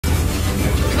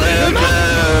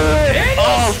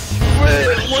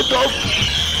go!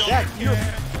 Yeah, you.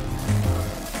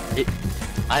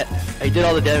 I did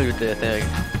all the damage with the thing.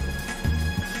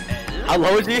 How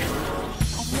low is he?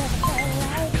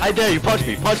 I dare you, punch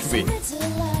me, punch me.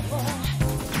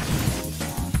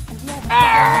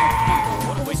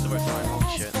 What a waste of our time.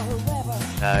 Holy shit.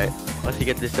 Alright, once you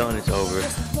get this done, it's over.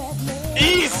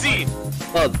 Easy!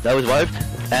 Oh, that was wiped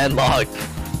and locked.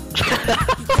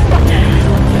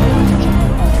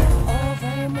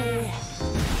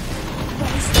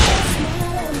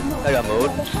 I got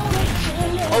mode.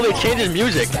 Oh, they changed his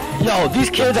music. Yo, these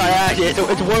kids are actually,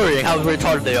 it's worrying how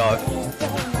retarded they are.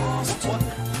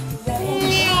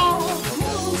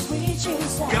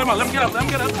 Get him up, let him get up, let him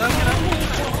get up, let him get up.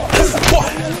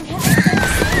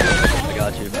 I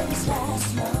got you.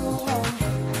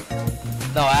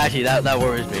 No, actually, that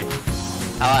worries me.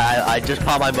 I just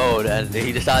popped my mode and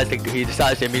he decides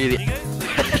to immediately.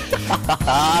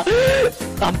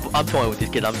 I'm toying with these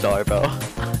kids. I'm sorry, bro.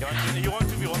 You want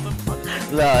to be on them?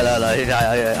 No.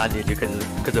 I need you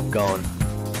because I'm gone.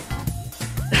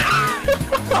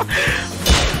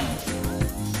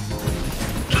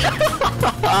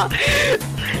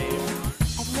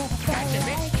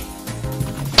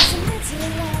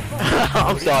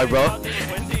 I'm sorry, bro.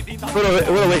 What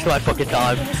a waste of my fucking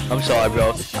time. I'm sorry,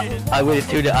 bro. I waited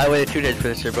 2 days for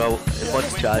this shit, bro. A bunch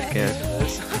of trash cans.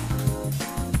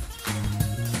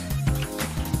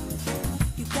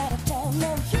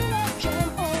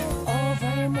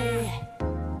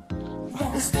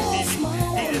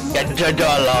 Get your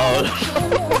door alone.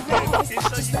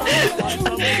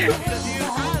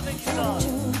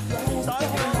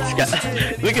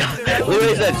 Look at what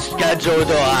he said, schedule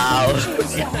door out.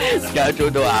 Schedule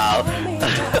door out.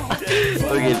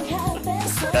 Look at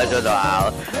schedule door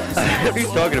out. What are you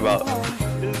talking about?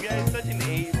 This guy is such an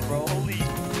ape, bro. Holy.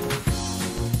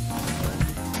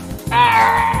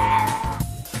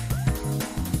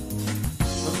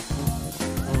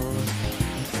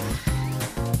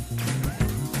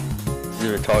 This is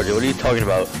retarded. What are you talking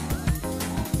about?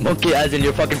 Monkey as in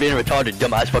you're fucking being retarded,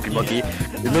 dumbass fucking monkey.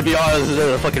 Maybe you're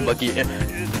a fucking monkey.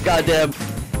 Goddamn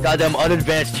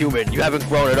unadvanced human. You haven't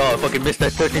grown at all. Fucking missed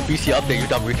that 13 BC update, you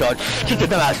dumb retard. Shut your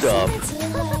dumb ass up.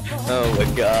 Oh my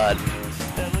god.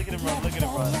 Yeah, look at him run, look at him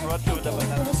run. Run to the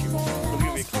banana cube. Look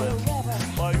at me clip.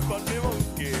 Why you call me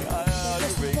monkey?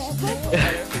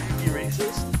 You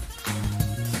racist?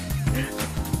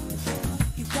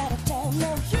 You gotta tell no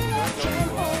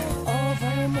hurricane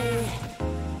over me.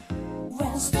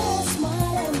 When stars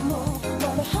smile and move, when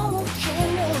the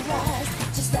hurricane arrives,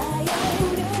 just I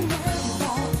am your number.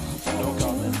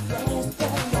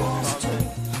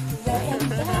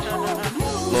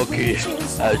 Monkey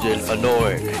as in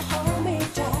annoying.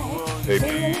 Hey.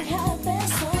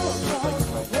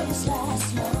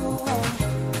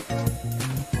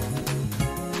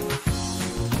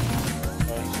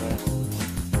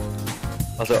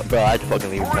 Also, bro, I had to fucking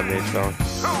leave in 10 minutes, bro. I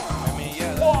mean,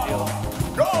 yeah, that's the deal.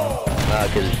 Nah,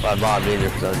 cause my mom needs it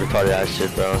for some retarded ass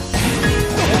shit, bro.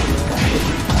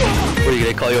 What are you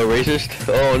gonna call you a racist?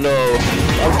 Oh no,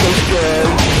 I'm so scared.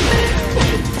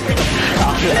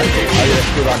 I'm gonna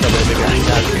screw on somebody, maybe I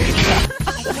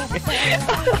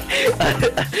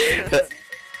can.